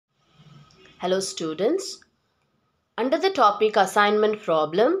Hello students. Under the topic assignment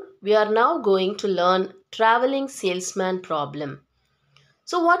problem, we are now going to learn traveling salesman problem.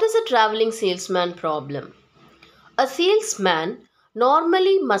 So what is a traveling salesman problem? A salesman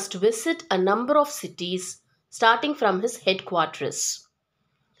normally must visit a number of cities starting from his headquarters.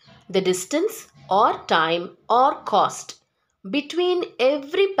 The distance or time or cost between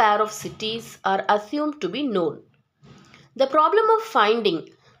every pair of cities are assumed to be known. The problem of finding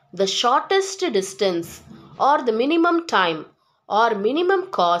the shortest distance or the minimum time or minimum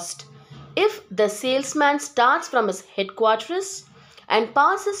cost if the salesman starts from his headquarters and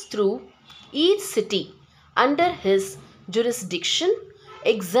passes through each city under his jurisdiction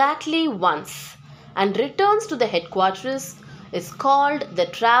exactly once and returns to the headquarters is called the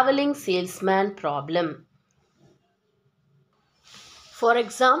traveling salesman problem. For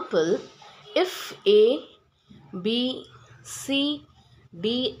example, if A, B, C,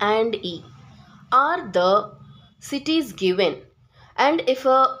 D and E are the cities given, and if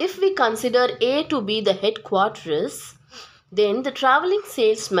we consider A to be the headquarters, then the traveling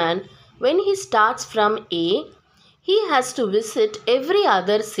salesman, when he starts from A, he has to visit every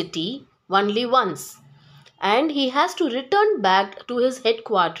other city only once, and he has to return back to his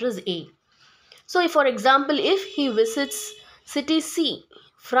headquarters A. So, if, for example, if he visits city C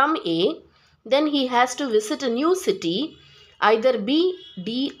from A, then he has to visit a new city, either B,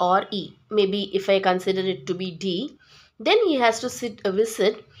 D, or E. Maybe if I consider it to be D, then he has to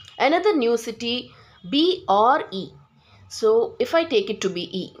visit another new city, B or E. So, if I take it to be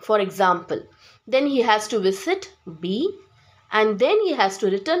E, for example, then he has to visit B and then he has to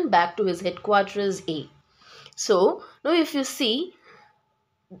return back to his headquarters A. So, now if you see,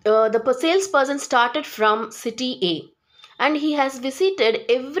 the salesperson started from city A and he has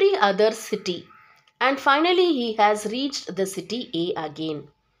visited every other city and finally he has reached the city A again.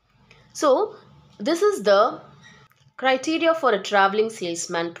 So this is the criteria for a traveling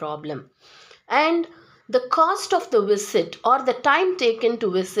salesman problem, and the cost of the visit or the time taken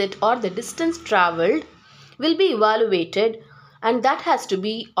to visit or the distance traveled will be evaluated, and that has to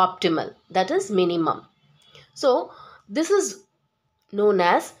be optimal, that is minimum. So this is known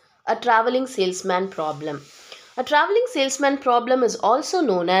as a traveling salesman problem. A traveling salesman problem is also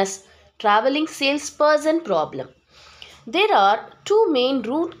known as traveling salesperson problem. There are two main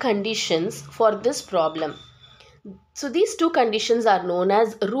root conditions for this problem. So these two conditions are known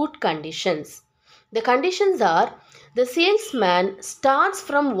as root conditions. The conditions are: the salesman starts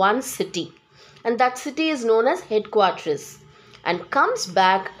from one city and that city is known as headquarters and comes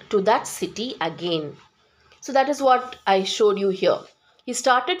back to that city again. So that is what I showed you here. He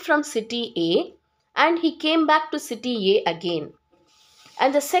started from city A and he came back to city A again.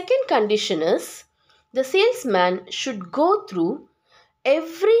 And the second condition is the salesman should go through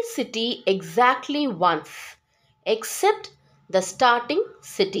every city exactly once except the starting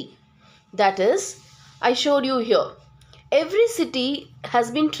city. That is, I showed you here. Every city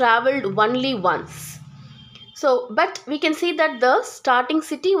has been traveled only once. So, but we can see that the starting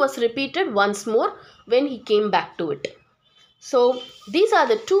city was repeated once more when he came back to it. So these are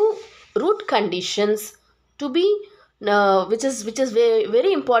the two root conditions to be which is very,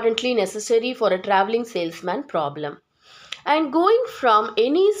 very importantly necessary for a traveling salesman problem. And going from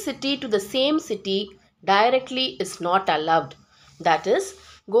any city to the same city directly is not allowed. That is,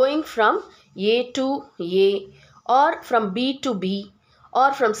 going from A to A or from B to B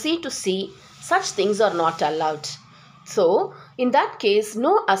or from C to C, such things are not allowed. So in that case,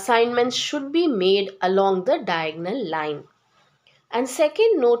 no assignments should be made along the diagonal line. And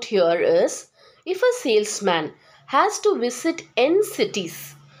second note here is, if a salesman has to visit n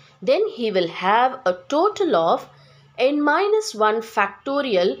cities, then he will have a total of n minus 1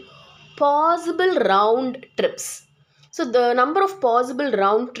 factorial possible round trips. So the number of possible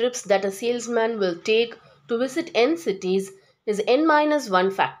round trips that a salesman will take to visit n cities is n minus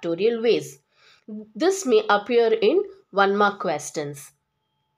 1 factorial ways. This may appear in 1-mark questions.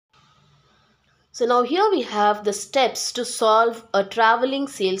 So now here we have the steps to solve a traveling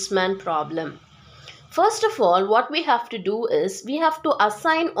salesman problem. First of all, what we have to do is we have to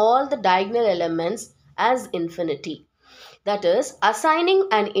assign all the diagonal elements as infinity. That is, assigning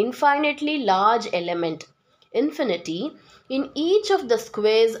an infinitely large element, infinity, in each of the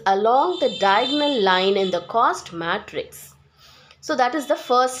squares along the diagonal line in the cost matrix. So that is the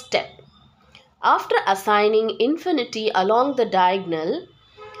first step. After assigning infinity along the diagonal,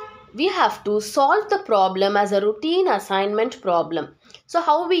 we have to solve the problem as a routine assignment problem. So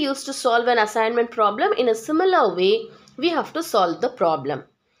how we used to solve an assignment problem? In a similar way, we have to solve the problem.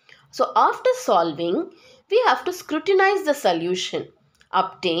 So after solving, we have to scrutinize the solution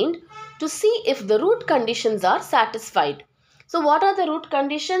obtained to see if the root conditions are satisfied. So what are the root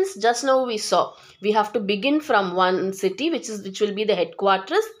conditions? Just now we saw we have to begin from one city which will be the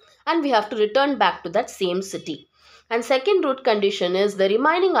headquarters, and we have to return back to that same city. And second root condition is the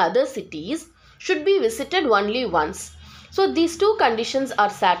remaining other cities should be visited only once. So these two conditions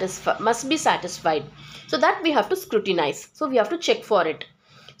are must be satisfied. So that we have to scrutinize. So we have to check for it.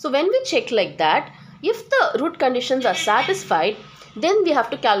 So when we check like that, if the root conditions are satisfied, then we have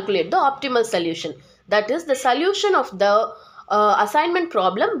to calculate the optimal solution. That is, the solution of the assignment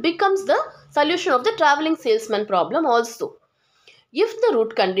problem becomes the solution of the traveling salesman problem also. If the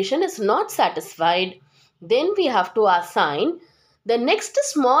root condition is not satisfied, then we have to assign the next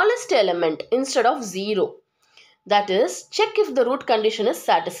smallest element instead of 0. That is, check if the root condition is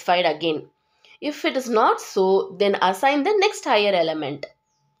satisfied again. If it is not so, then assign the next higher element.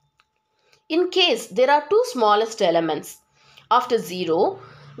 In case there are two smallest elements, after 0,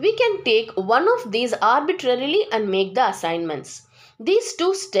 we can take one of these arbitrarily and make the assignments. These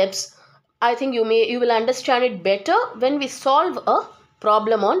two steps, I think you will understand it better when we solve a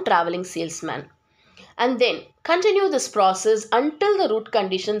problem on traveling salesman. And then continue this process until the root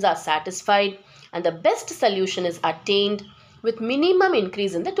conditions are satisfied and the best solution is attained with minimum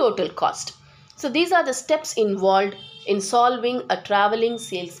increase in the total cost. So these are the steps involved in solving a traveling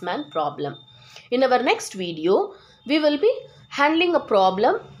salesman problem. In our next video, we will be handling a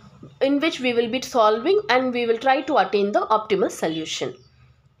problem in which we will be solving and we will try to attain the optimal solution.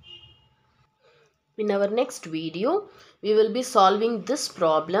 In our next video, we will be solving this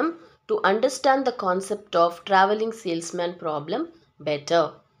problem to understand the concept of traveling salesman problem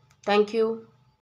better. Thank you.